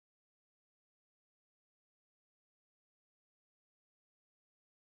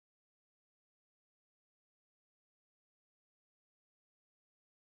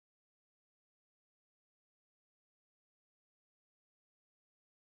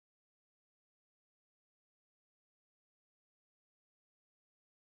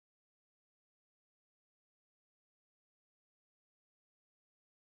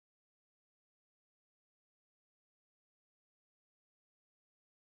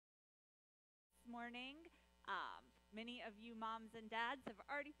morning. Many of you moms and dads have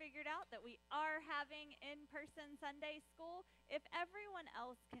already figured out that we are having in-person Sunday school. If everyone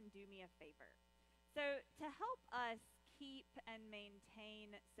else can do me a favor. So to help us keep and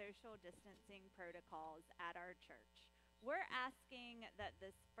maintain social distancing protocols at our church, we're asking that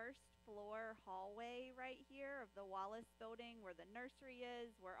this first floor hallway right here of the Wallace building, where the nursery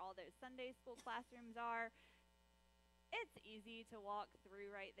is, where all those Sunday school classrooms are, it's easy to walk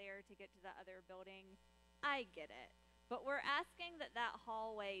through right there to get to the other building. I get it. But we're asking that that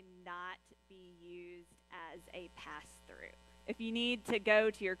hallway not be used as a pass-through. If you need to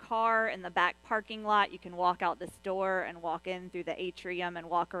go to your car in the back parking lot, you can walk out this door and walk in through the atrium and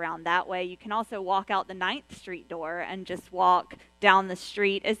walk around that way. You can also walk out the 9th Street door and just walk down the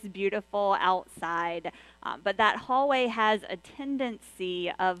street. It's beautiful outside, but that hallway has a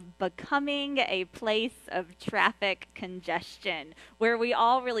tendency of becoming a place of traffic congestion where we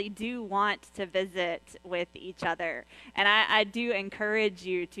all really do want to visit with each other. And I do encourage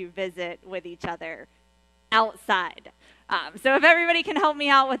you to visit with each other outside. So if everybody can help me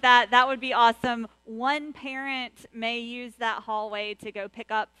out with that, that would be awesome. One parent may use that hallway to go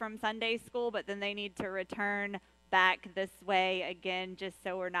pick up from Sunday school, but then they need to return back this way again, just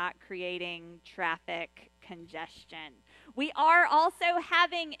so we're not creating traffic congestion. We are also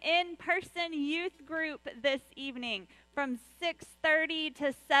having in-person youth group this evening from 6:30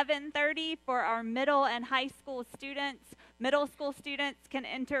 to 7:30 for our middle and high school students. Middle school students can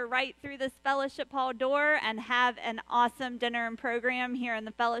enter right through this fellowship hall door and have an awesome dinner and program here in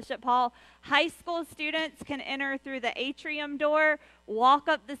the fellowship hall. High school students can enter through the atrium door, walk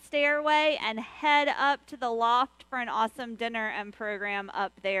up the stairway, and head up to the loft for an awesome dinner and program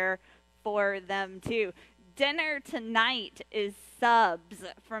up there for them too. Dinner tonight is subs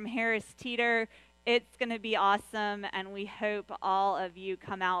from Harris Teeter. It's going to be awesome, and we hope all of you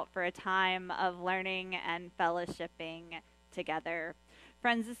come out for a time of learning and fellowshipping together.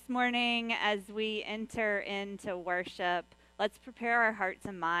 Friends, this morning as we enter into worship, let's prepare our hearts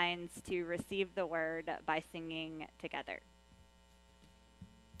and minds to receive the word by singing together.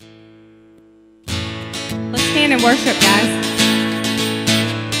 Let's stand and worship, guys.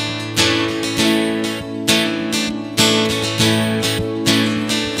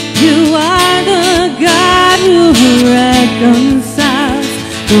 You are the God who reconciles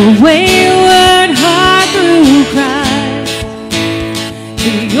the wayward heart through Christ.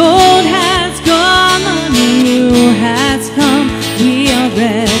 The old has gone, the new has come. We are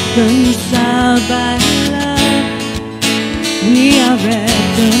reconciled by love. We are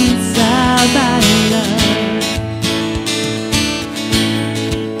reconciled by love.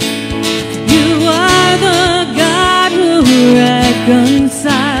 You are the God who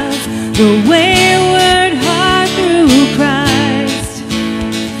reconciles the wayward heart through Christ.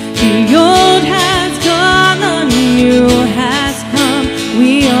 The old has gone, the new has come.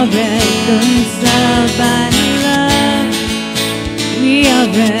 We are reconciled by love. We are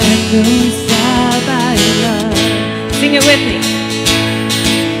reconciled by love. Sing it with me.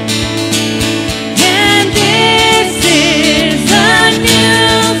 And this is a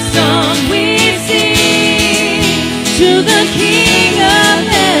new song we sing to the King of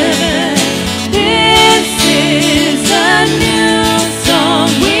heaven. This is a new song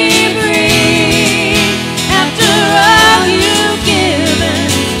we bring after all you've given,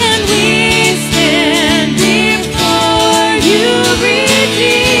 and we stand before you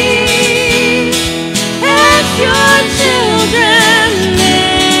redeemed as your children.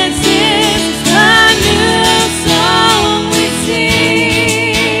 This is a new song we sing.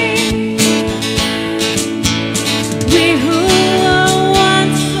 We who were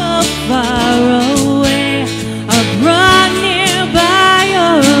once so far away are brought near by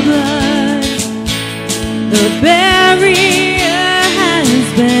your blood. The barrier has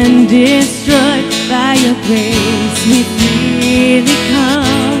been destroyed by your grace. We freely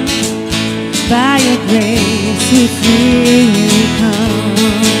come. By your grace, we freely come.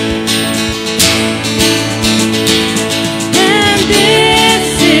 And this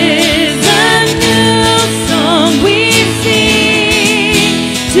is a new song we sing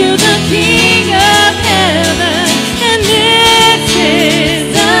to the King of heaven. And this is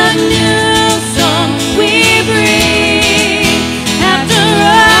a new song we bring after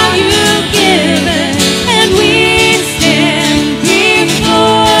all you've given, and we stand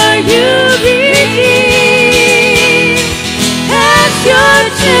before you redeemed as your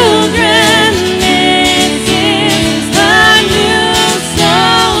children. This is a new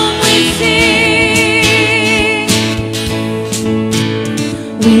song we sing.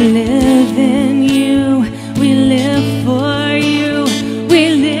 We live in you, we live for you, we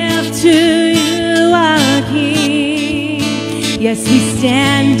live to you. Yes, we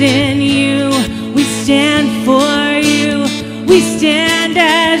stand in you, we stand for you, we stand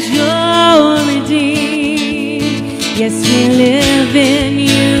as your redeemed. Yes, we live in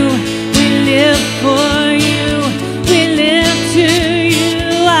you, we live for you, we live to you,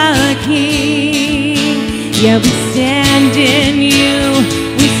 our King. Yeah, we stand in you,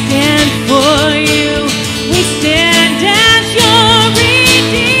 we stand for you, we stand as your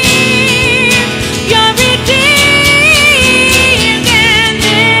redeemed, your redeemed. And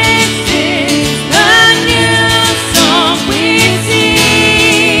this is a new song we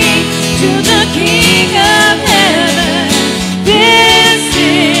sing to the King of heaven. This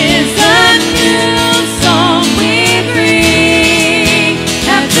is a new song we bring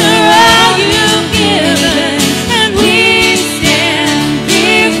after all you've given, and we stand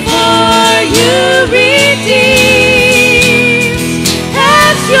before you redeemed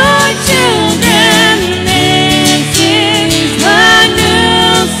as your children. This is a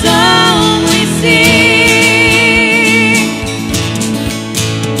new song we sing.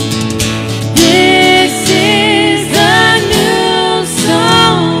 This is a new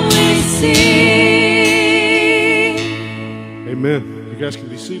song we sing. Amen. You guys can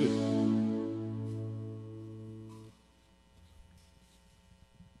be seated.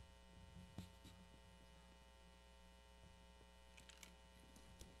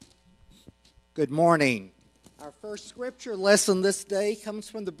 Good morning. Our first scripture lesson this day comes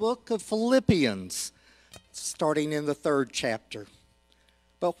from the book of Philippians, starting in the 3rd chapter.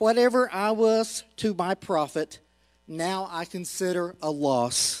 But whatever I was to my profit, now I consider a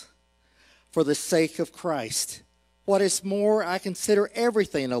loss for the sake of Christ. What is more, I consider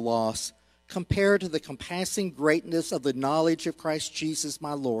everything a loss compared to the compassing greatness of the knowledge of Christ Jesus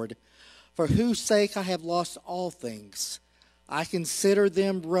my Lord, for whose sake I have lost all things. I consider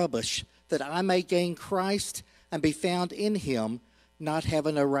them rubbish, that I may gain Christ and be found in him, not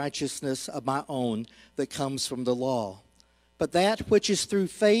having a righteousness of my own that comes from the law, but that which is through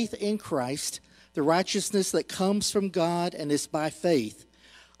faith in Christ, the righteousness that comes from God and is by faith.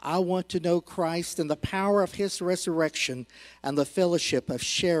 I want to know Christ and the power of his resurrection and the fellowship of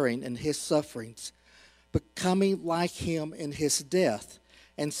sharing in his sufferings, becoming like him in his death,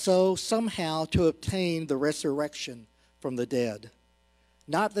 and so somehow to obtain the resurrection from the dead.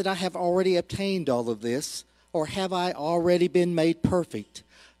 Not that I have already obtained all of this, or have I already been made perfect,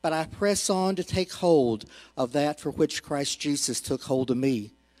 but I press on to take hold of that for which Christ Jesus took hold of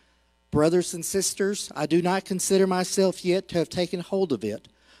me. Brothers and sisters, I do not consider myself yet to have taken hold of it,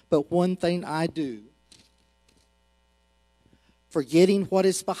 but one thing I do, forgetting what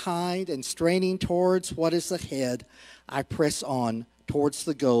is behind and straining towards what is ahead, I press on towards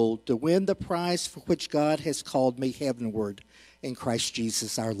the goal to win the prize for which God has called me heavenward in Christ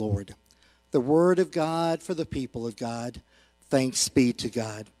Jesus our Lord. The word of God for the people of God. Thanks be to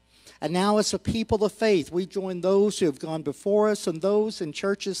God. And now as a people of faith, we join those who have gone before us and those in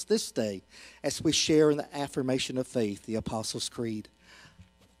churches this day as we share in the affirmation of faith, the Apostles' Creed.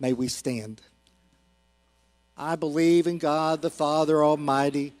 May we stand. I believe in God the Father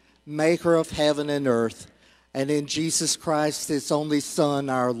Almighty, maker of heaven and earth, and in Jesus Christ, his only Son,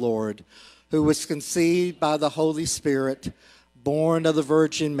 our Lord, who was conceived by the Holy Spirit, born of the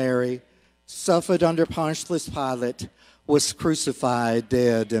Virgin Mary, suffered under Pontius Pilate, was crucified,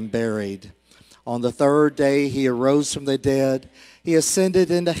 dead, and buried. On the 3rd day he arose from the dead. He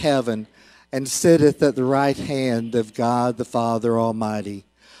ascended into heaven and sitteth at the right hand of God the Father Almighty.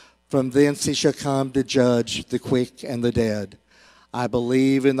 From thence he shall come to judge the quick and the dead. I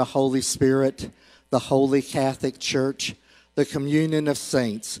believe in the Holy Spirit, the Holy Catholic Church, the communion of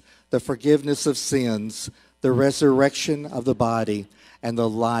saints, the forgiveness of sins, the resurrection of the body, and the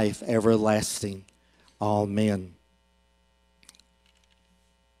life everlasting. Amen.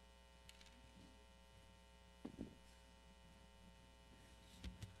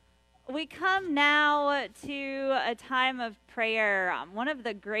 We come now to a time of prayer. One of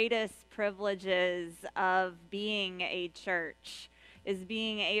the greatest privileges of being a church is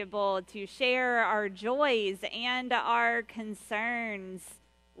being able to share our joys and our concerns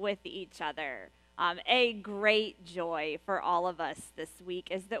with each other. A great joy for all of us this week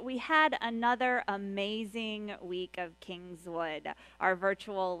is that we had another amazing week of Kingswood, our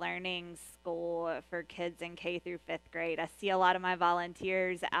virtual learning school for kids in K through 5th grade. I see a lot of my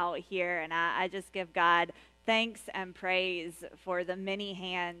volunteers out here, and I just give God thanks and praise for the many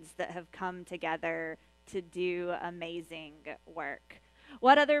hands that have come together to do amazing work.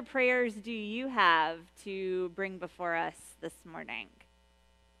 What other prayers do you have to bring before us this morning?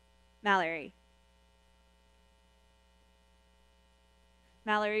 Mallory.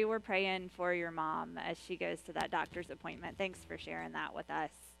 Mallory, we're praying for your mom as she goes to that doctor's appointment. Thanks for sharing that with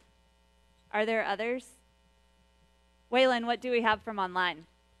us. Are there others? Waylon, what do we have from online?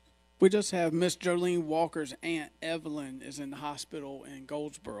 We just have Miss Jolene Walker's Aunt Evelyn is in the hospital in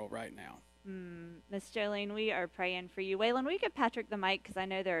Goldsboro right now. Miss Jolene, we are praying for you. Waylon, will you give Patrick the mic because I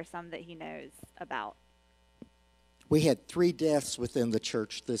know there are some that he knows about. We had 3 deaths within the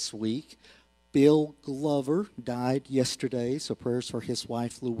church this week. Bill Glover died yesterday, so prayers for his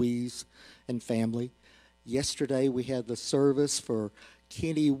wife Louise and family. Yesterday we had the service for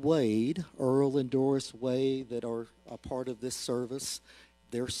Kenny Wade, Earl and Doris Wade, that are a part of this service,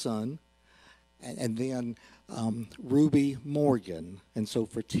 their son. And then Ruby Morgan, and so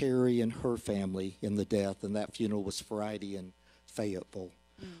for Terry and her family in the death, and that funeral was Friday in Fayetteville.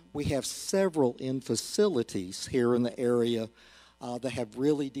 We have several in facilities here in the area that have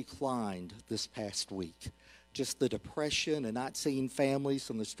really declined this past week. Just the depression and not seeing families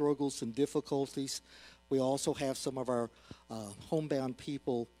and the struggles and difficulties. We also have some of our homebound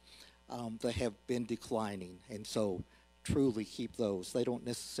people that have been declining, and so truly keep those. They don't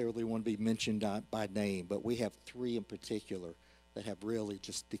necessarily want to be mentioned by name, but we have 3 in particular that have really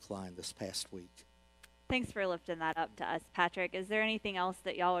just declined this past week. Thanks for lifting that up to us, Patrick. Is there anything else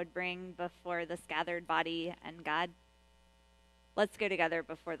that y'all would bring before this gathered body and God? Let's go together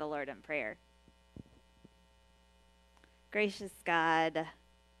before the Lord in prayer. Gracious God,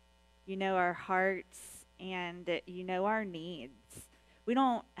 you know our hearts and you know our needs. We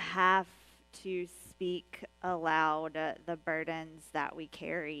don't have to speak aloud the burdens that we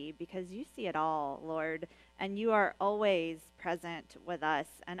carry because you see it all, Lord, and you are always present with us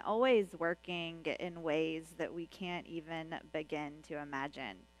and always working in ways that we can't even begin to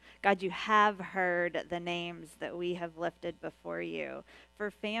imagine. God, you have heard the names that we have lifted before you for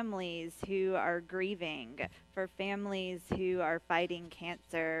families who are grieving, for families who are fighting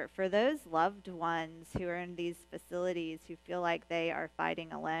cancer, for those loved ones who are in these facilities who feel like they are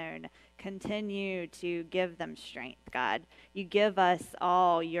fighting alone. Continue to give them strength, God. You give us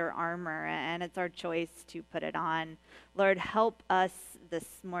all your armor, and it's our choice to put it on. Lord, help us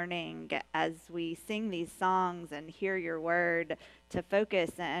this morning as we sing these songs and hear your word to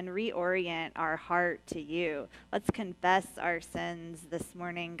focus and reorient our heart to you. Let's confess our sins this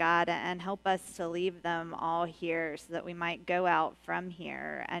morning, God, and help us to leave them all here so that we might go out from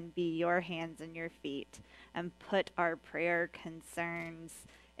here and be your hands and your feet and put our prayer concerns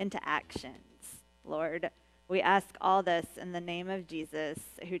into actions. Lord, we ask all this in the name of Jesus,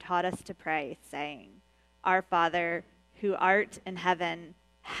 who taught us to pray, saying, Our Father, who art in heaven,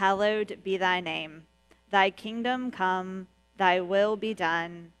 hallowed be thy name. Thy kingdom come, thy will be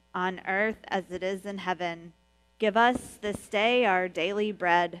done, on earth as it is in heaven. Give us this day our daily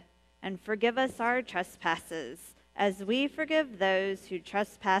bread, and forgive us our trespasses, as we forgive those who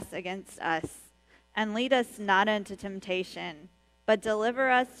trespass against us. And lead us not into temptation, but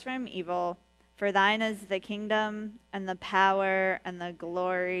deliver us from evil. For thine is the kingdom, and the power, and the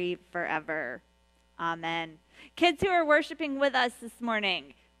glory forever. Amen. Kids who are worshiping with us this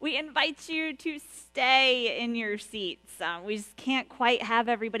morning, we invite you to stay in your seats. We just can't quite have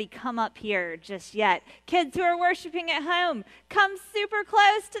everybody come up here just yet. Kids who are worshiping at home, come super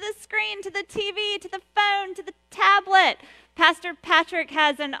close to the screen, to the TV, to the phone, to the tablet. Pastor Patrick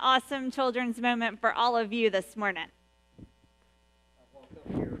has an awesome children's moment for all of you this morning.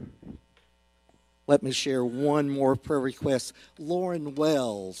 Let me share one more prayer request. Lauren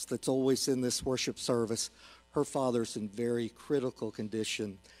Wells, that's always in this worship service, her father's in very critical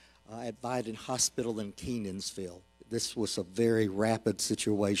condition at Biden Hospital in Kenansville. This was a very rapid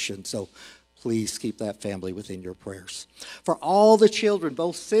situation, so please keep that family within your prayers. For all the children,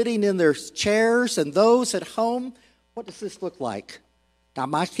 both sitting in their chairs and those at home, what does this look like? Now,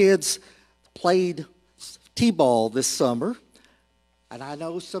 my kids played t-ball this summer, and I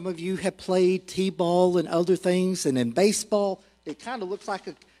know some of you have played t-ball and other things, and in baseball, it kind of looks like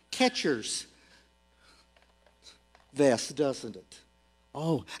a catcher's vest, doesn't it?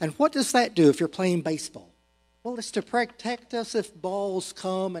 Oh, and what does that do if you're playing baseball? Well, it's to protect us if balls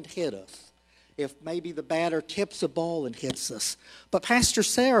come and hit us, if maybe the batter tips a ball and hits us. But Pastor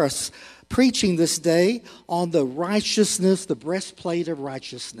Sarah's preaching this day on the righteousness, the breastplate of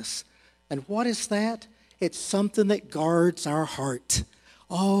righteousness. And what is that? It's something that guards our heart.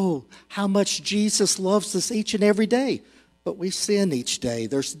 Oh, how much Jesus loves us each and every day. But we sin each day.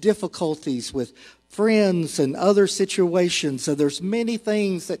 There's difficulties with friends and other situations. So there's many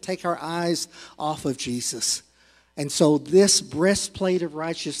things that take our eyes off of Jesus. And so this breastplate of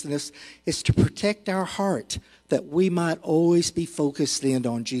righteousness is to protect our heart, that we might always be focused in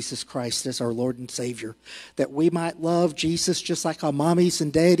on Jesus Christ as our Lord and Savior, that we might love Jesus just like our mommies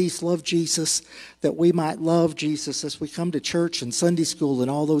and daddies love Jesus, that we might love Jesus as we come to church and Sunday school and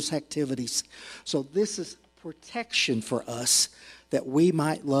all those activities. So this is protection for us, that we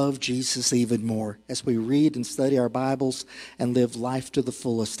might love Jesus even more as we read and study our Bibles and live life to the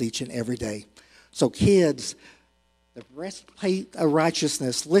fullest each and every day. So kids, the breastplate of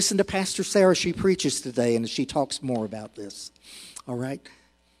righteousness. Listen to Pastor Sarah. She preaches today, and she talks more about this. All right?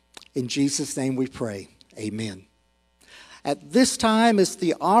 In Jesus' name we pray. Amen. At this time is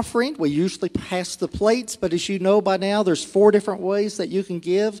the offering. We usually pass the plates, but as you know by now, there's 4 different ways that you can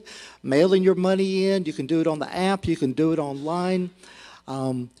give. Mailing your money in. You can do it on the app. You can do it online.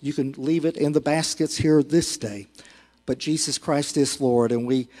 You can leave it in the baskets here this day. But Jesus Christ is Lord, and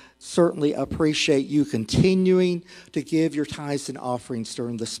we certainly appreciate you continuing to give your tithes and offerings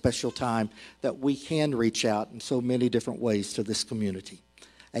during this special time that we can reach out in so many different ways to this community.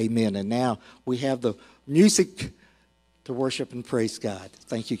 Amen. And now we have the music to worship and praise God.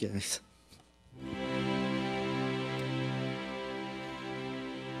 Thank you, guys.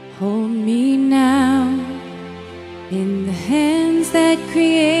 Hold me now in the hands that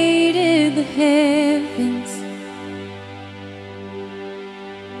created the heavens.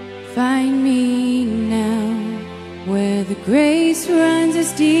 Find me now where the grace runs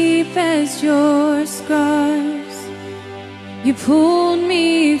as deep as your scars. You pulled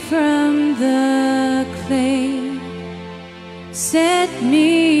me from the clay, set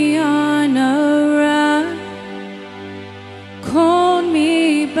me on a rock, called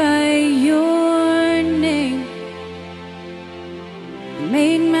me by your name,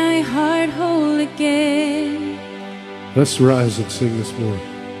 made my heart whole again. Let's rise and sing this morning.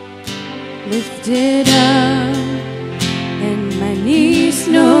 Lifted up, and my knees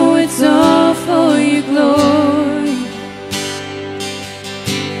know it's all for your glory,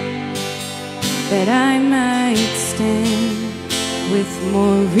 that I might stand with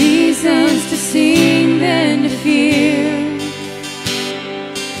more reasons to sing than to fear.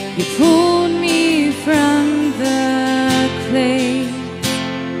 You pulled me from the clay,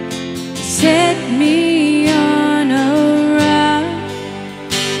 set me on a rock,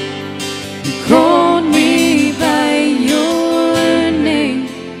 called me by your name,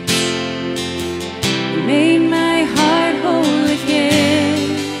 made my heart whole again.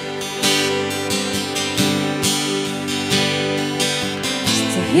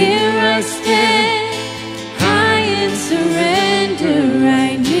 So here I stand, high in surrender.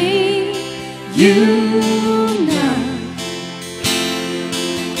 I need you now.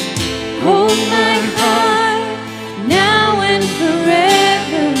 Hold my heart now and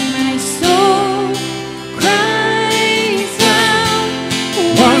forever. My soul cries out.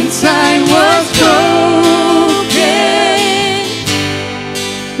 Once I was broken,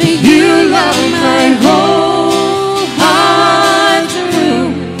 but you love my whole heart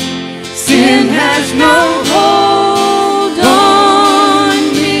through. Sin has no hold on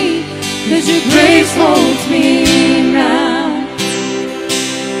me, 'cause your grace holds me now.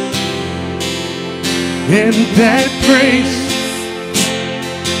 And that grace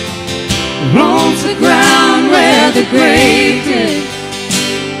rolls the ground where the grave did.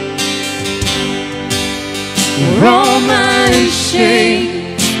 Where all my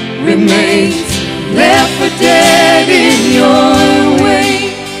shame remains, left for dead in your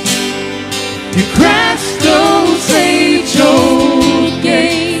way. You crashed those age-old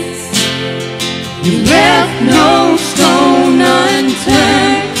gates. You left no stone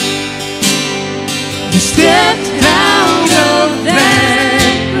unturned. You stepped out of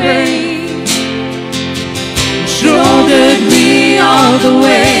that grave, shouldered me all the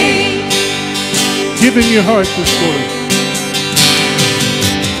way. Give him your heart this morning.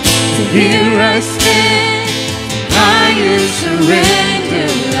 So here I stand, I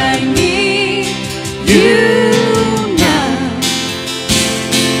surrender. I need you now.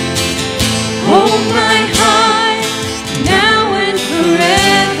 Hold my heart now and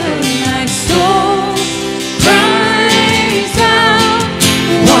forever. My soul cries out.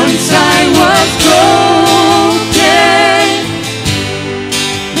 Once I was broken,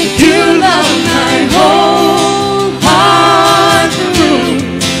 but you love my whole heart through.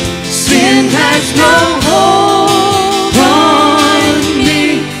 Sin has no hold on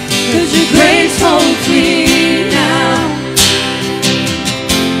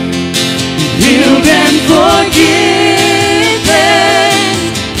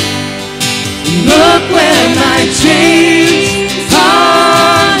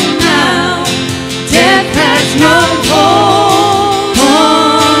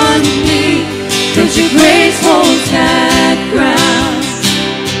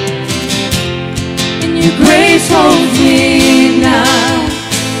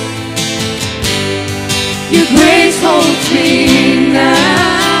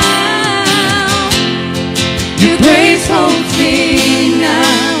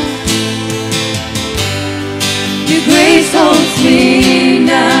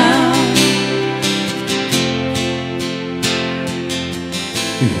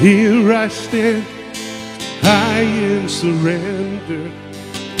Here I stand, high in surrender.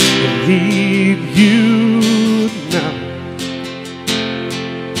 I need you now.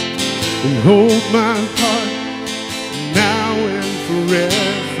 And hold my heart now and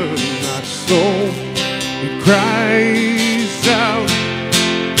forever. My soul, it cries out.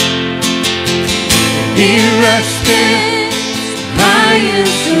 Here I stand, high in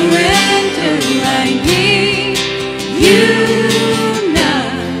surrender. I need you now.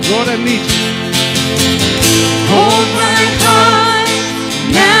 Lord, I need you. Hold my heart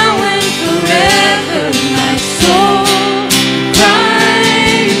now and forever. My soul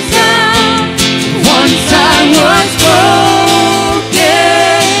cries out. Once I was broken,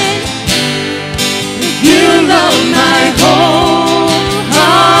 you loved my whole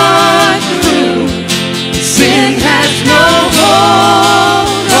heart through. Sin has no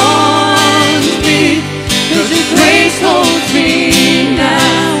hold on me, 'cause your grace holds me now.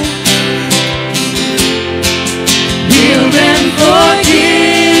 Healed and forgiven.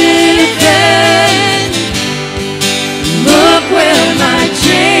 Look where my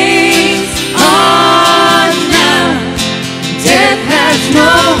chains are now. Death has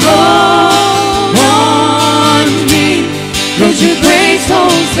no hold on me, 'cause your grace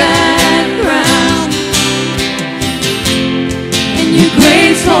holds that ground. And your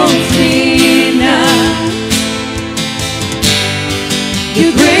grace holds me now.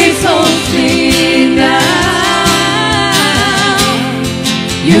 Your grace holds me now.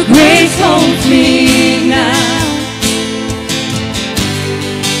 Your grace holds me now.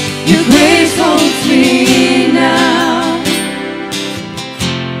 Your grace holds me now.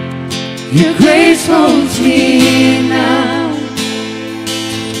 Your grace holds me now.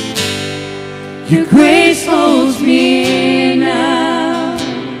 Your grace holds me now.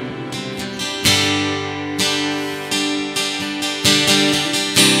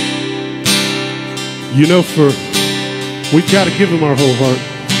 You know, we've got to give him our whole heart.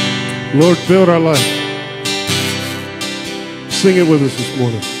 Lord, build our life. Sing it with us this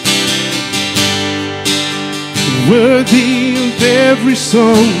morning. Worthy of every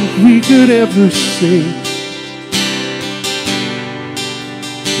song we could ever sing.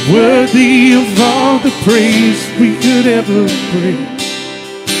 Worthy of all the praise we could ever bring.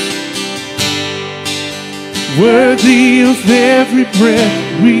 Worthy of every breath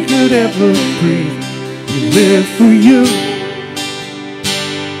we could ever breathe. We live for you.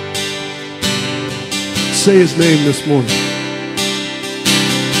 Say his name this morning.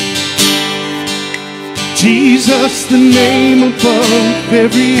 Jesus, the name above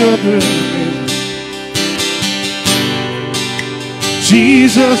every other name.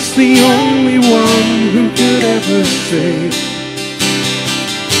 Jesus, the only one who could ever save.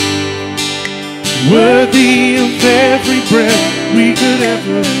 Worthy of every breath we could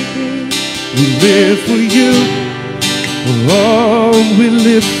ever breathe. We live for you. Oh, we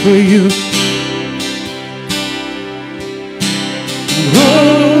live for you.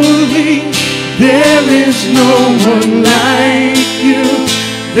 Holy, there is no one like you.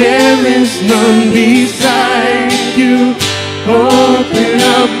 There is none beside you. Open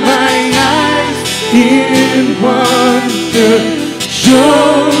up my eyes in wonder.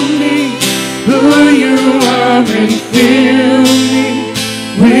 Show me who you are and fill me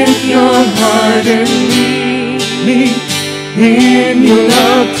with your heart and lead me in your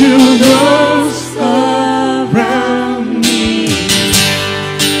love to those around me.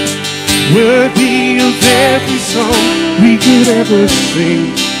 Worthy of every song we could ever sing.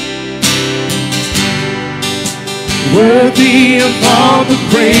 Worthy of all the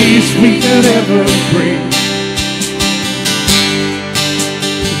praise we could ever bring.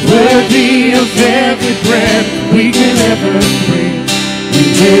 Worthy of every breath we could ever breathe. We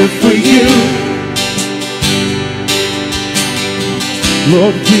live for you.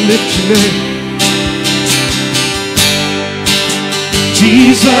 Lord, we lift your name.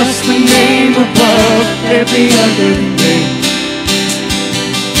 Jesus, the name above every other name.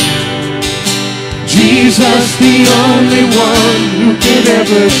 Jesus, the only one who could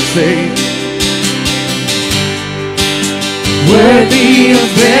ever save. Worthy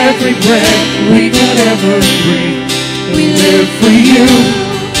of every breath we could ever breathe. We live for you.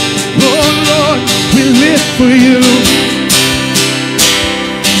 Oh Lord, we live for you.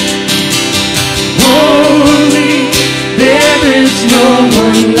 Holy, there is no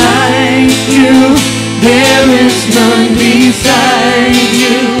one like you. There is none beside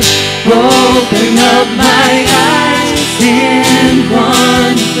you. Open up my eyes in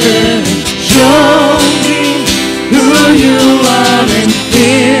wonder. Show me who you are and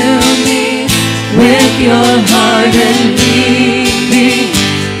fill me with your heart and lead me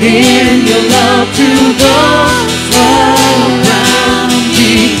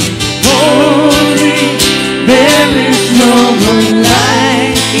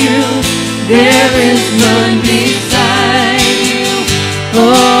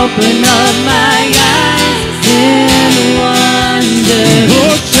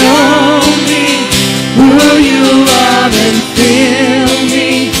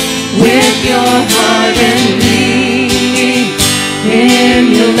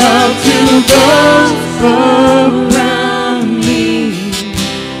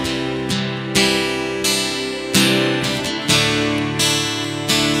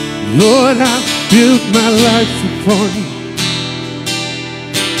Lord, I built my life upon you.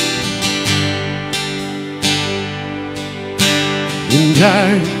 And I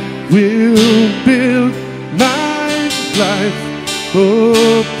will build my life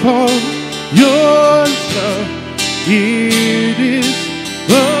upon your love. It is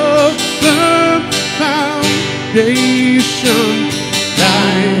a firm foundation.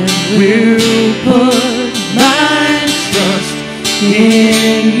 I will put my trust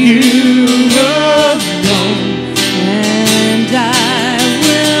in you alone, and I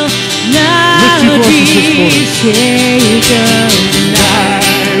will not be shaken. I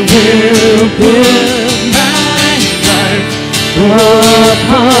will put my life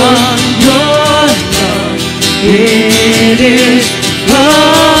upon your love. It is a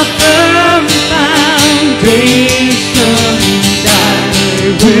firm foundation. I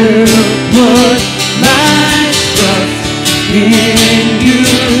will put my trust in you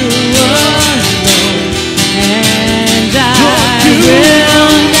alone, And I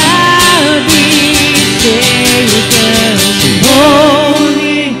will not be shaken.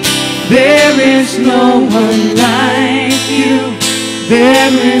 holy. There is no one like you.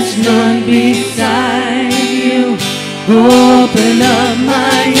 There is none beside you. Open up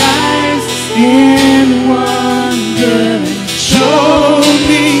my eyes in wonder. Show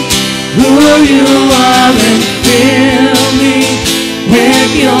me who you are and fill me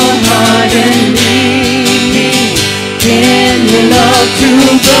with your heart and lead me in your love to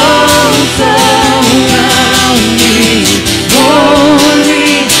those around me.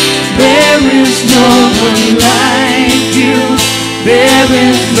 Holy, there is no one like you. There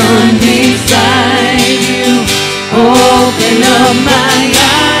is none beside you. Open up my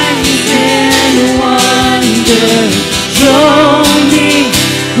eyes in wonder. Show me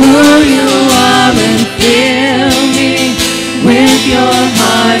who you are and fill me with your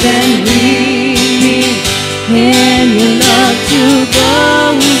heart and lead me in your love to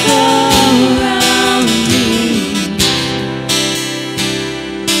those around me.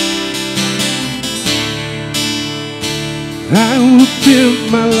 I will build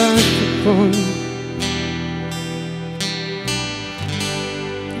my life upon you.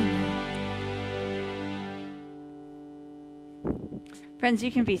 Friends,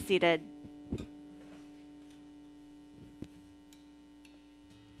 you can be seated.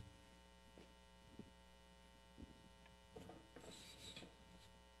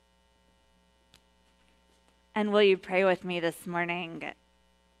 And will you pray with me this morning?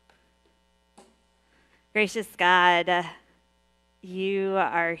 Gracious God, you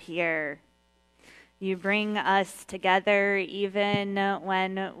are here. You bring us together even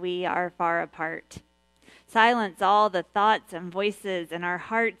when we are far apart. Silence all the thoughts and voices in our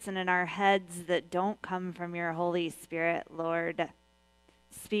hearts and in our heads that don't come from your Holy Spirit, Lord.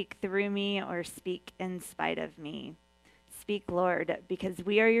 Speak through me or speak in spite of me. Speak, Lord, because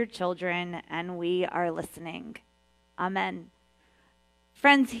we are your children and we are listening. Amen.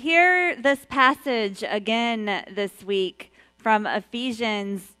 Friends, hear this passage again this week from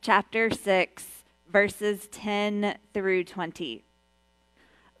Ephesians chapter 6, verses 10 through 20.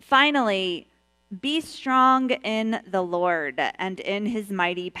 Finally, be strong in the Lord and in his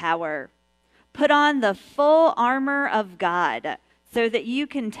mighty power. Put on the full armor of God so that you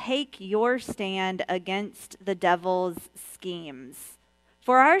can take your stand against the devil's schemes.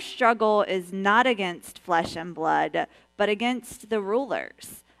 For our struggle is not against flesh and blood, but against the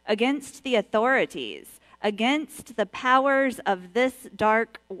rulers, against the authorities, against the powers of this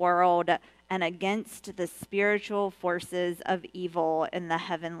dark world, and against the spiritual forces of evil in the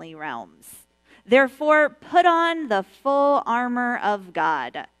heavenly realms. Therefore, put on the full armor of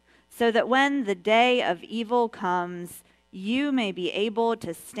God, so that when the day of evil comes, you may be able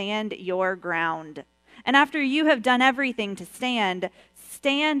to stand your ground. And after you have done everything to stand,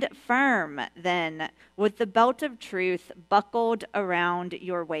 stand firm then, with the belt of truth buckled around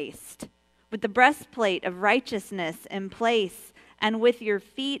your waist, with the breastplate of righteousness in place, and with your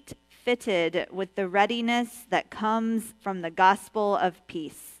feet fitted with the readiness that comes from the gospel of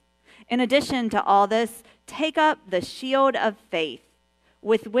peace. In addition to all this, take up the shield of faith,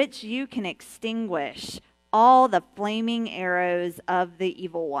 with which you can extinguish all the flaming arrows of the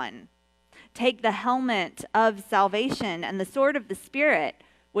evil one. Take the helmet of salvation and the sword of the Spirit,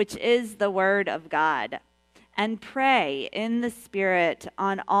 which is the word of God, and pray in the Spirit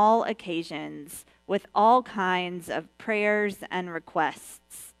on all occasions with all kinds of prayers and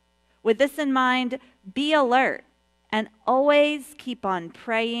requests. With this in mind, be alert and always keep on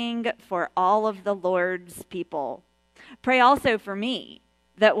praying for all of the Lord's people. Pray also for me,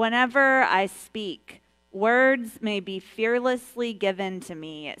 that whenever I speak, Words may be fearlessly given to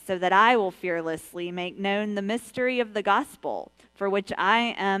me, so that I will fearlessly make known the mystery of the gospel, for which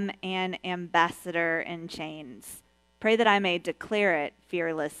I am an ambassador in chains. Pray that I may declare it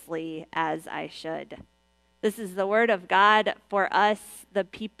fearlessly as I should. This is the word of God for us, the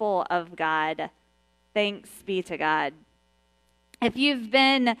people of God. Thanks be to God. If you've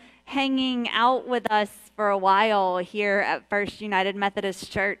been hanging out with us for a while here at First United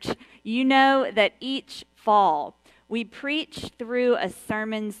Methodist Church, you know that each fall we preach through a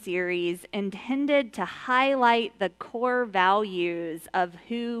sermon series intended to highlight the core values of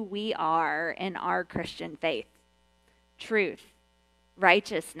who we are in our Christian faith. Truth,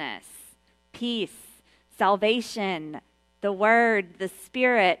 righteousness, peace, salvation, the Word, the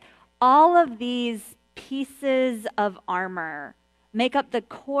Spirit, all of these pieces of armor make up the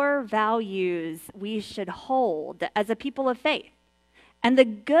core values we should hold as a people of faith. And the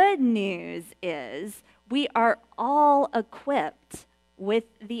good news is we are all equipped with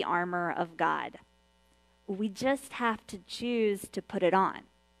the armor of God. We just have to choose to put it on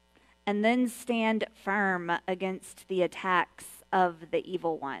and then stand firm against the attacks of the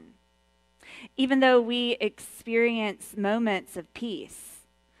evil one. Even though we experience moments of peace,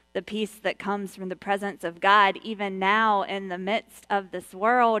 the peace that comes from the presence of God, even now in the midst of this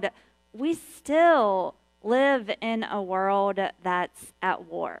world, we still live in a world that's at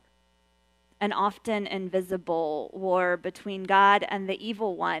war, an often invisible war between God and the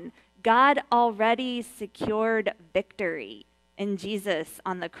evil one. God already secured victory in Jesus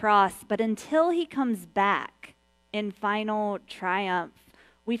on the cross, but until he comes back in final triumph,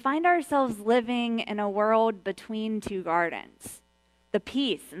 we find ourselves living in a world between two gardens. The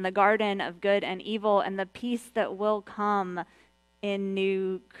peace in the garden of good and evil, and the peace that will come in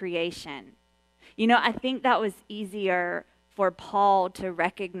new creation. You know, I think that was easier for Paul to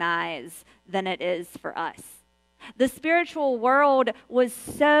recognize than it is for us. The spiritual world was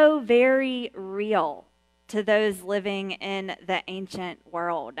so very real to those living in the ancient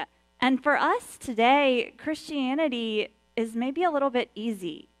world. And for us today, Christianity is maybe a little bit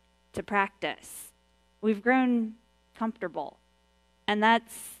easy to practice. We've grown comfortable. And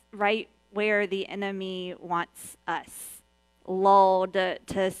that's right where the enemy wants us, lulled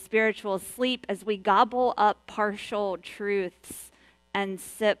to spiritual sleep as we gobble up partial truths and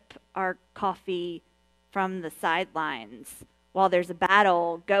sip our coffee from the sidelines while there's a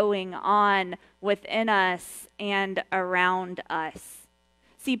battle going on within us and around us.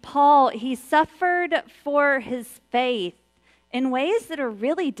 See, Paul, he suffered for his faith in ways that are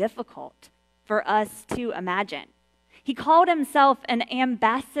really difficult for us to imagine. He called himself an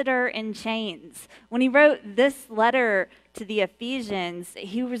ambassador in chains. When he wrote this letter to the Ephesians,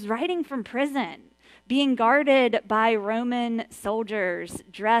 he was writing from prison, being guarded by Roman soldiers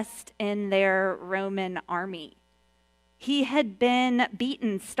dressed in their Roman army. He had been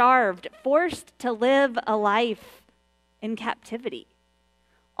beaten, starved, forced to live a life in captivity,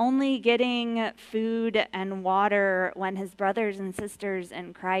 only getting food and water when his brothers and sisters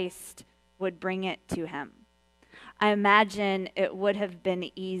in Christ would bring it to him. I imagine it would have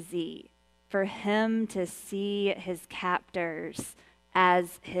been easy for him to see his captors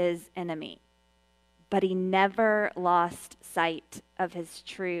as his enemy, but he never lost sight of his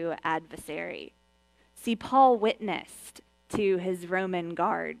true adversary. See, Paul witnessed to his Roman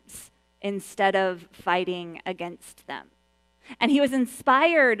guards instead of fighting against them. And he was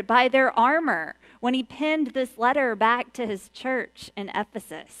inspired by their armor when he penned this letter back to his church in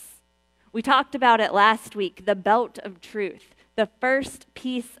Ephesus. We talked about it last week, the belt of truth, the first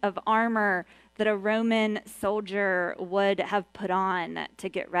piece of armor that a Roman soldier would have put on to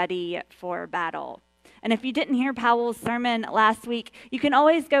get ready for battle. And if you didn't hear Powell's sermon last week, you can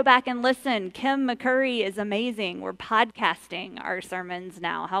always go back and listen. Kim McCurry is amazing. We're podcasting our sermons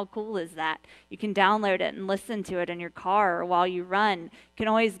now. How cool is that? You can download it and listen to it in your car or while you run. You can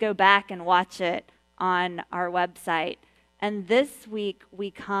always go back and watch it on our website. And this week,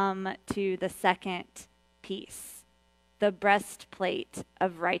 we come to the second piece, the breastplate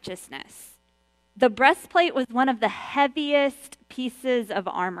of righteousness. The breastplate was one of the heaviest pieces of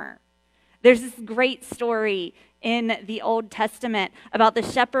armor. There's this great story in the Old Testament about the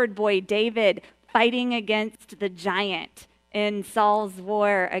shepherd boy David fighting against the giant in Saul's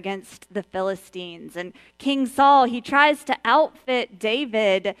war against the Philistines. And King Saul, he tries to outfit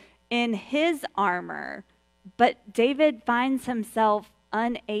David in his armor, but David finds himself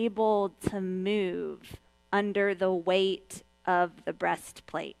unable to move under the weight of the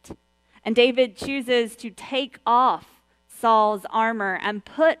breastplate. And David chooses to take off Saul's armor and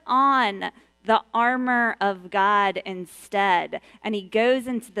put on the armor of God instead. And he goes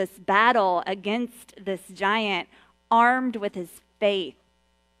into this battle against this giant armed with his faith.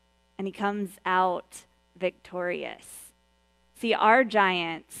 And he comes out victorious. See, our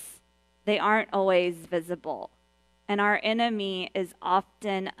giants, they aren't always visible. And our enemy is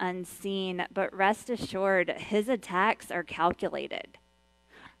often unseen, but rest assured, his attacks are calculated.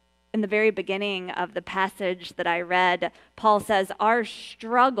 In the very beginning of the passage that I read, Paul says, our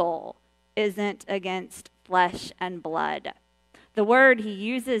struggle isn't against flesh and blood. The word he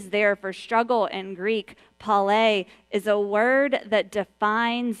uses there for struggle in Greek, pale, is a word that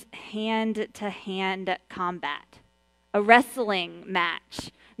defines hand-to-hand combat, a wrestling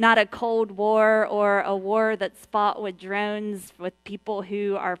match, not a Cold War or a war that's fought with drones with people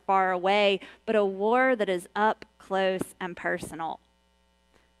who are far away, but a war that is up close and personal.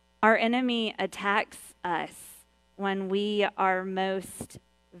 Our enemy attacks us when we are most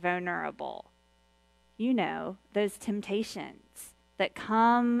vulnerable. You know, those temptations that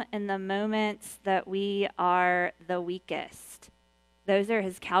come in the moments that we are the weakest. Those are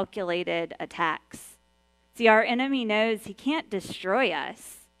his calculated attacks. See, our enemy knows he can't destroy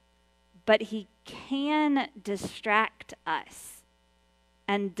us, but he can distract us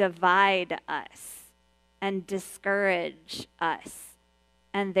and divide us and discourage us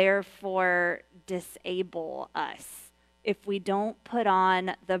and therefore disable us if we don't put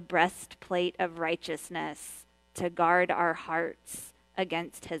on the breastplate of righteousness to guard our hearts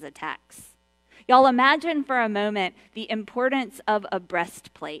against his attacks. Y'all imagine for a moment the importance of a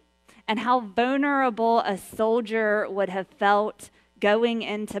breastplate and how vulnerable a soldier would have felt going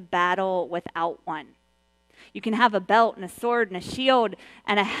into battle without one. You can have a belt and a sword and a shield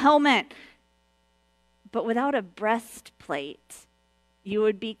and a helmet, but without a breastplate, you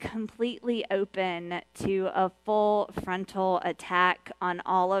would be completely open to a full frontal attack on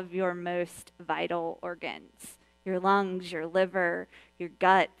all of your most vital organs, your lungs, your liver, your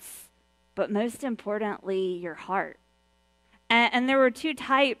guts, but most importantly, your heart. And there were two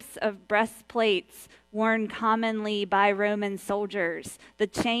types of breastplates worn commonly by Roman soldiers, the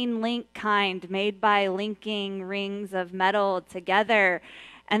chain link kind made by linking rings of metal together,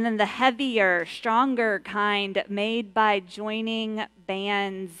 and then the heavier, stronger kind made by joining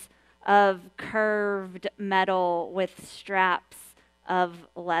bands of curved metal with straps of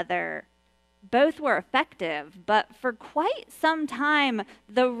leather. Both were effective, but for quite some time,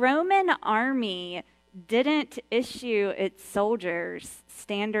 the Roman army didn't issue its soldiers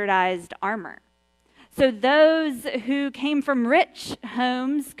standardized armor. So those who came from rich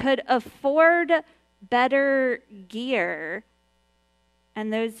homes could afford better gear,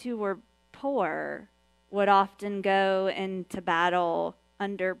 and those who were poor would often go into battle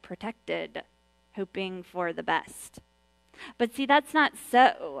underprotected, hoping for the best. But see, that's not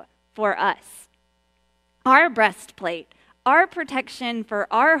so for us. Our breastplate, our protection for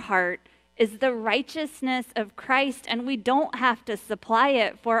our heart is the righteousness of Christ, and we don't have to supply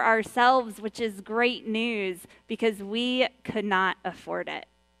it for ourselves, which is great news because we could not afford it.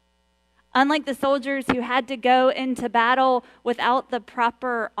 Unlike the soldiers who had to go into battle without the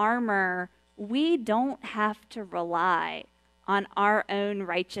proper armor, we don't have to rely on our own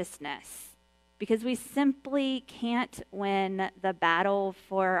righteousness because we simply can't win the battle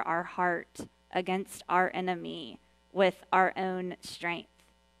for our heart against our enemy with our own strength.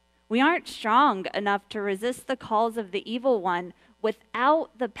 We aren't strong enough to resist the calls of the evil one without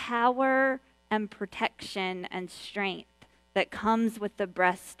the power and protection and strength that comes with the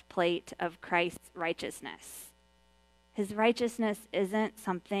breastplate of Christ's righteousness. His righteousness isn't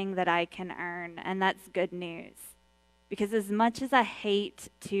something that I can earn, and that's good news. Because as much as I hate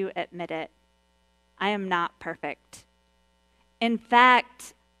to admit it, I am not perfect. In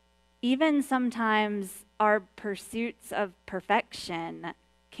fact, even sometimes our pursuits of perfection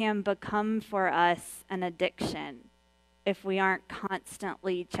can become for us an addiction if we aren't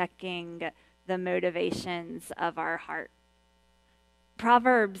constantly checking the motivations of our heart.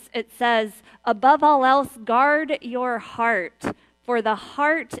 Proverbs, it says, above all else, guard your heart, for the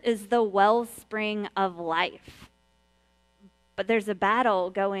heart is the wellspring of life. But there's a battle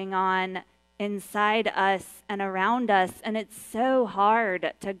going on inside us and around us, and it's so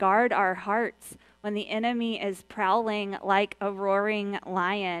hard to guard our hearts when the enemy is prowling like a roaring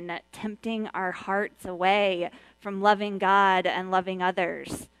lion, tempting our hearts away from loving God and loving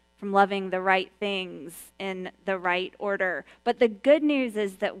others, from loving the right things in the right order. But the good news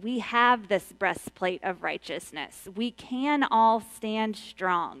is that we have this breastplate of righteousness. We can all stand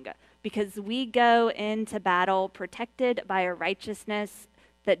strong because we go into battle protected by a righteousness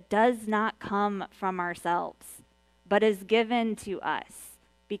that does not come from ourselves, but is given to us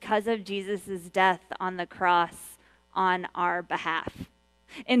because of Jesus' death on the cross on our behalf.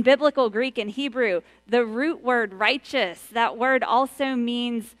 In biblical Greek and Hebrew, the root word righteous, that word also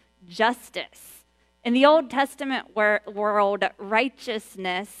means justice. In the Old Testament world,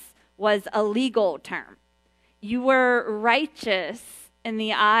 righteousness was a legal term. You were righteous in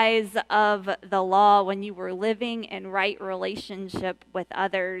the eyes of the law when you were living in right relationship with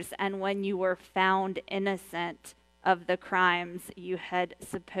others and when you were found innocent of the crimes you had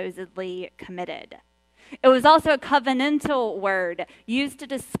supposedly committed. It was also a covenantal word used to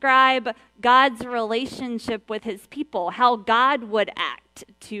describe God's relationship with his people, how God would act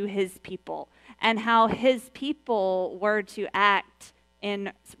to his people, and how his people were to act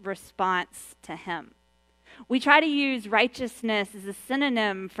in response to him. We try to use righteousness as a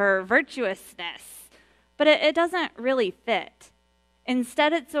synonym for virtuousness, but it doesn't really fit.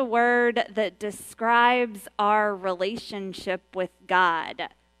 Instead, it's a word that describes our relationship with God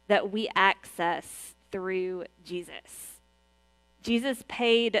that we access through Jesus. Jesus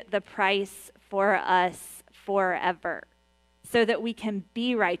paid the price for us forever so that we can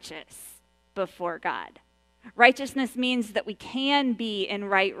be righteous before God. Righteousness means that we can be in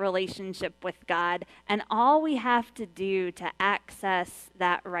right relationship with God, and all we have to do to access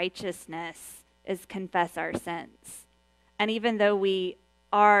that righteousness is confess our sins. And even though we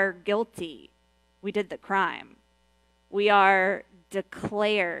are guilty, we did the crime, we are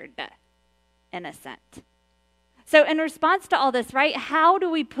declared innocent. So in response to all this, right, how do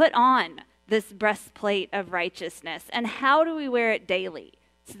we put on this breastplate of righteousness, and how do we wear it daily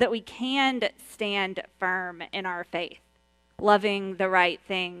so that we can stand firm in our faith, loving the right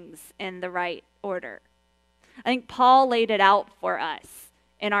things in the right order? I think Paul laid it out for us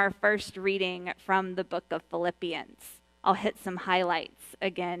in our first reading from the book of Philippians. I'll hit some highlights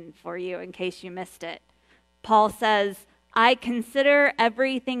again for you in case you missed it. Paul says, I consider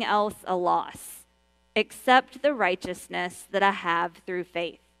everything else a loss, except the righteousness that I have through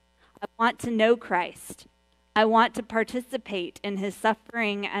faith. I want to know Christ. I want to participate in his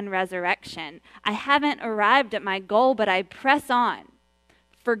suffering and resurrection. I haven't arrived at my goal, but I press on,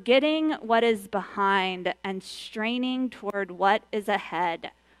 forgetting what is behind and straining toward what is ahead.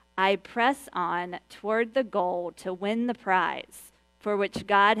 I press on toward the goal to win the prize for which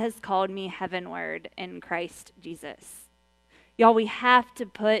God has called me heavenward in Christ Jesus. Y'all, we have to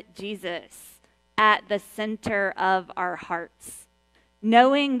put Jesus at the center of our hearts,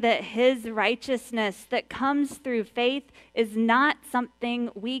 knowing that his righteousness that comes through faith is not something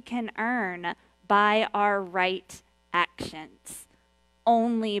we can earn by our right actions,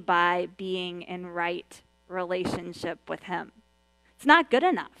 only by being in right relationship with him. It's not good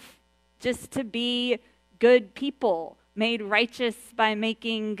enough just to be good people, made righteous by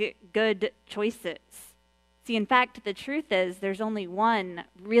making good choices. See, in fact, the truth is there's only one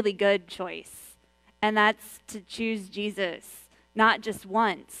really good choice, and that's to choose Jesus, not just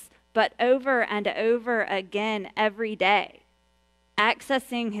once, but over and over again every day,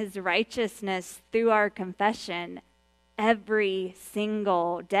 accessing his righteousness through our confession every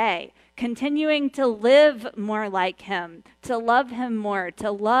single day, continuing to live more like him, to love him more, to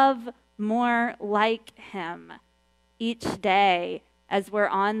love more like him each day as we're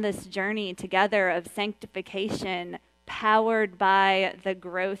on this journey together of sanctification, powered by the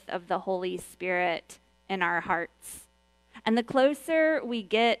growth of the Holy Spirit in our hearts. And the closer we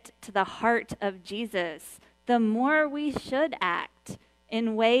get to the heart of Jesus, the more we should act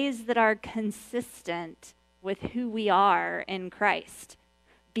in ways that are consistent with who we are in Christ.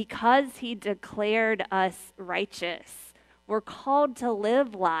 Because he declared us righteous, we're called to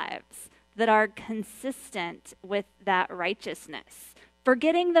live lives that are consistent with that righteousness,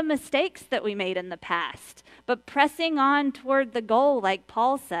 forgetting the mistakes that we made in the past, but pressing on toward the goal, like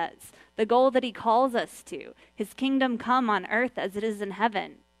Paul says, the goal that he calls us to, his kingdom come on earth as it is in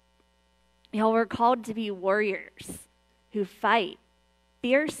heaven. Y'all, we're called to be warriors who fight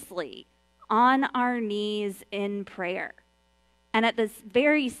fiercely on our knees in prayer, and at this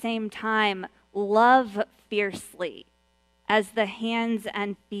very same time, love fiercely as the hands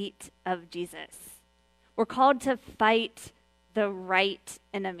and feet of Jesus. We're called to fight the right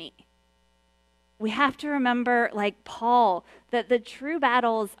enemy. We have to remember, like Paul, that the true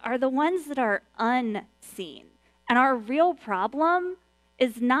battles are the ones that are unseen. And our real problem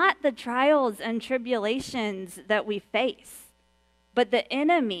is not the trials and tribulations that we face, but the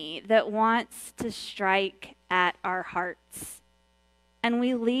enemy that wants to strike at our hearts. And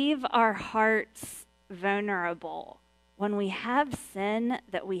we leave our hearts vulnerable when we have sin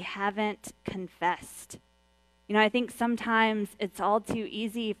that we haven't confessed. You know, I think sometimes it's all too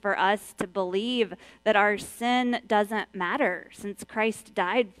easy for us to believe that our sin doesn't matter since Christ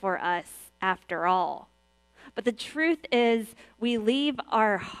died for us after all. But the truth is, we leave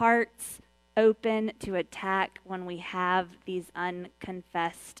our hearts open to attack when we have these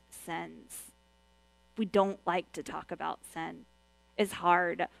unconfessed sins. We don't like to talk about sin. It's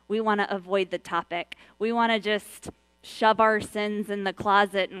hard. We want to avoid the topic. We want to just shove our sins in the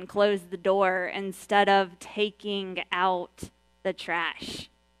closet and close the door instead of taking out the trash.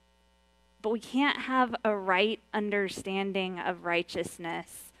 But we can't have a right understanding of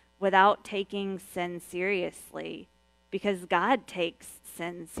righteousness without taking sin seriously, because God takes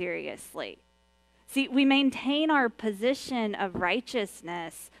sin seriously. See, we maintain our position of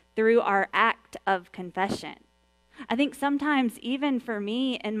righteousness through our act of confession. I think sometimes, even for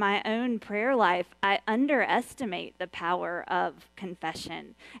me in my own prayer life, I underestimate the power of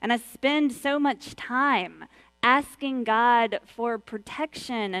confession. And I spend so much time asking God for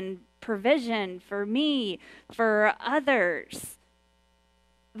protection and provision for me, for others.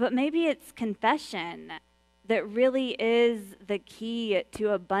 But maybe it's confession that really is the key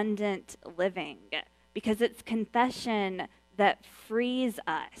to abundant living, because it's confession that frees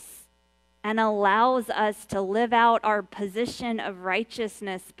us and allows us to live out our position of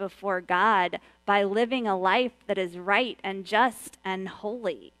righteousness before God by living a life that is right and just and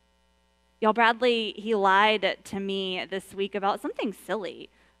holy. Y'all, Bradley, he lied to me this week about something silly,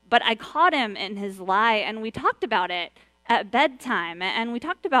 but I caught him in his lie, and we talked about it at bedtime, and we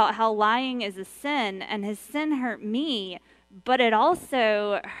talked about how lying is a sin, and his sin hurt me, but it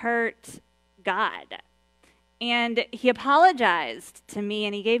also hurt God. And he apologized to me,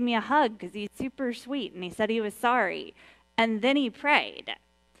 and he gave me a hug because he's super sweet, and he said he was sorry. And then he prayed,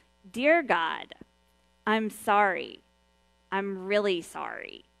 "Dear God, I'm sorry. I'm really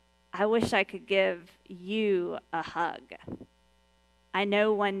sorry. I wish I could give you a hug. I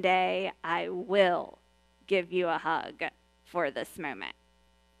know one day I will give you a hug for this moment."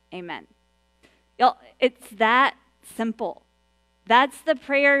 Amen. Y'all, it's that simple. That's the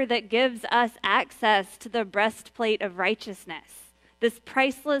prayer that gives us access to the breastplate of righteousness, this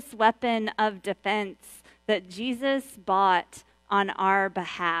priceless weapon of defense that Jesus bought on our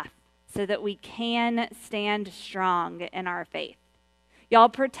behalf so that we can stand strong in our faith. Y'all,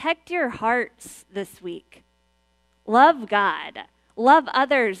 protect your hearts this week. Love God. Love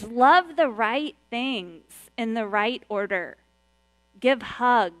others. Love the right things in the right order. Give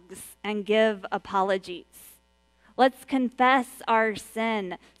hugs and give apologies. Let's confess our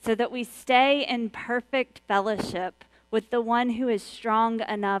sin so that we stay in perfect fellowship with the one who is strong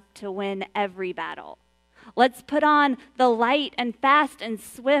enough to win every battle. Let's put on the light and fast and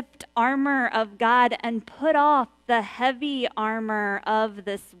swift armor of God and put off the heavy armor of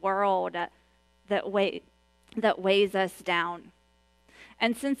this world that weighs us down.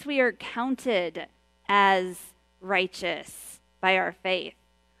 And since we are counted as righteous by our faith,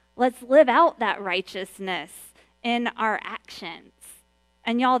 let's live out that righteousness in our actions.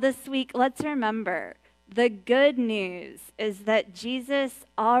 And y'all, this week, let's remember, the good news is that Jesus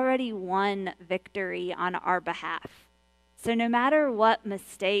already won victory on our behalf. So no matter what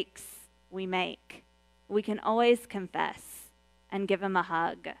mistakes we make, we can always confess and give him a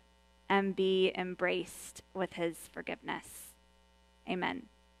hug and be embraced with his forgiveness. Amen.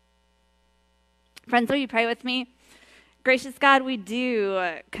 Friends, will you pray with me? Gracious God, we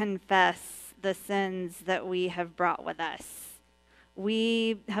do confess the sins that we have brought with us.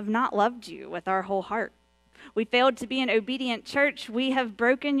 We have not loved you with our whole heart. We failed to be an obedient church. We have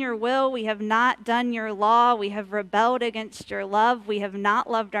broken your will. We have not done your law. We have rebelled against your love. We have not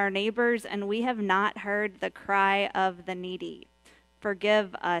loved our neighbors, and we have not heard the cry of the needy.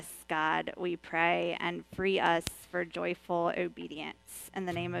 Forgive us, God, we pray, and free us for joyful obedience. In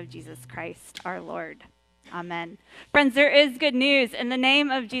the name of Jesus Christ, our Lord. Amen. Friends, there is good news. In the name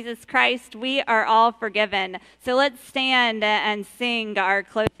of Jesus Christ, we are all forgiven. So let's stand and sing our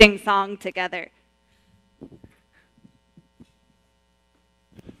closing song together.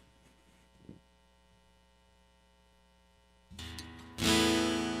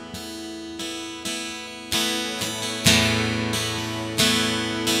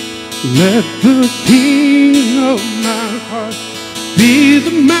 Let the King of my heart be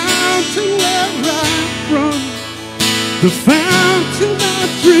the mountain where I run, the fountain I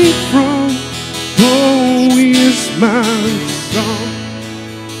drink from. Oh, he is my song.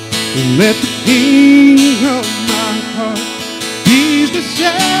 Let the King of my heart be the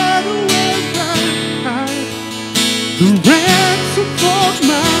shadow where I hide, the ransom for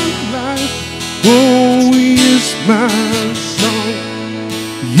my life. Oh, he is my song.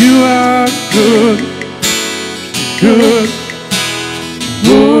 You are good,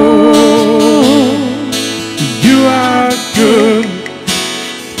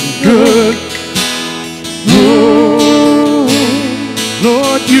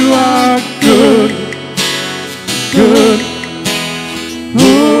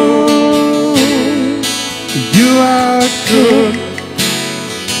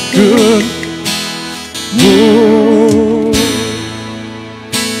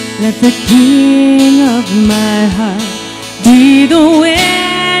 the King of my heart be the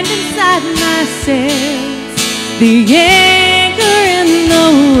wind inside my sails, the anchor in the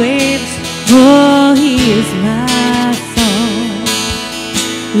waves, for he is my song.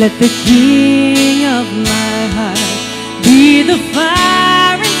 Let the King of my heart be the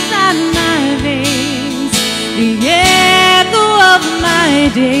fire inside my veins, the echo of my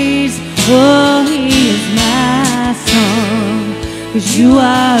days, for he is my song. 'Cause you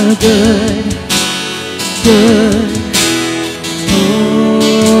are good, good.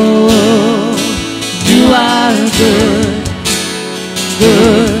 Oh, you are good,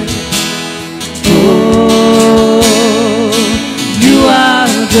 good. Oh, you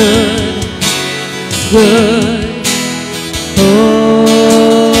are good, good. Oh,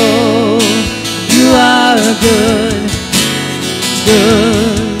 you are good,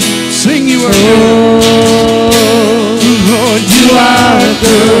 good. Sing, you are good. Lord, you are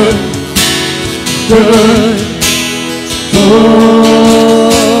good, good.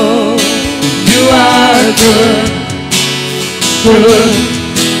 Oh, you are good, good.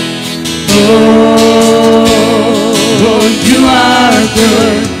 Oh, Lord, you are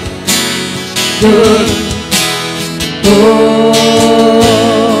good, good. Oh,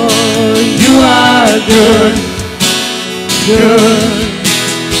 you are good, good.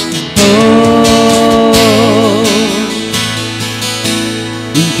 Oh,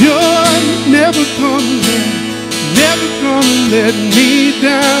 you're never gonna let me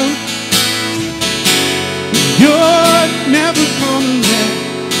down. You're never gonna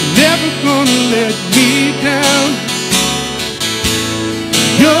let me down.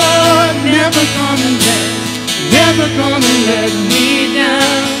 You're never gonna let me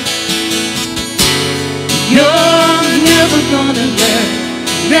down. You're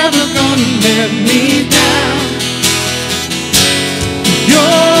never gonna let me down.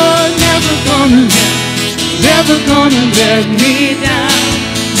 You're never gonna let me down.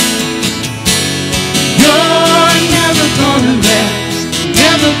 You're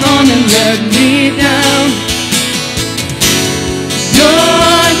never gonna let me down.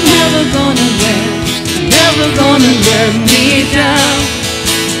 You're never gonna let me down.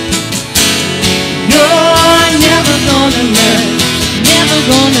 You're never gonna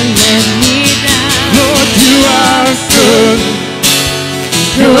let me down. Lord, you are good,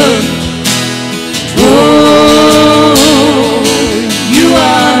 good. Oh, you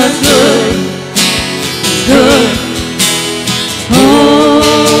are good, good. Oh,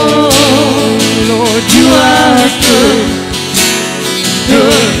 Lord, you are good,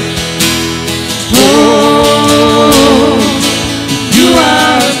 good. Oh, you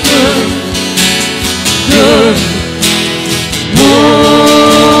are good, good. Oh,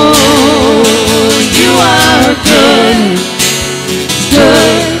 you are good,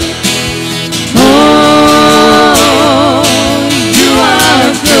 good. Oh, you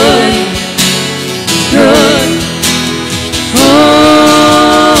are good, good. Oh,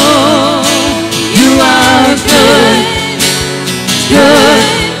 you are good, good.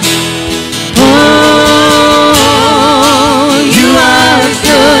 Oh, you are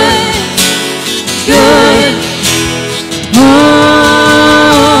good, good. Oh,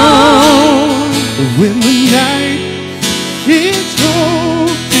 when the night is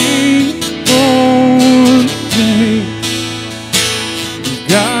holding on to me,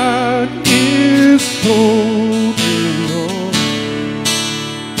 God is holding on.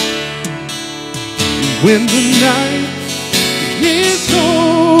 When the night is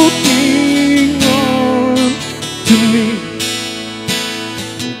holding on to me,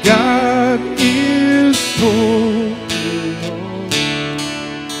 God is holding on.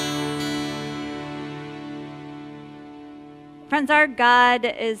 Friends, our God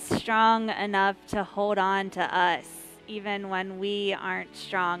is strong enough to hold on to us, even when we aren't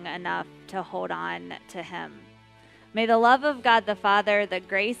strong enough to hold on to him. May the love of God the Father, the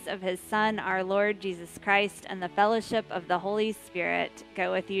grace of his Son, our Lord Jesus Christ, and the fellowship of the Holy Spirit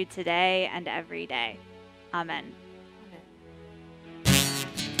go with you today and every day. Amen.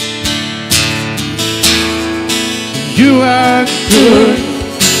 You are good,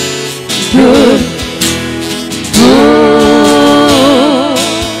 good. Oh,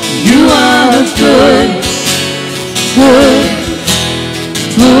 you are good, good.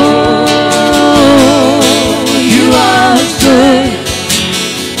 Oh, you are good,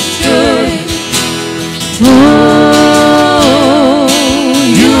 good. Oh,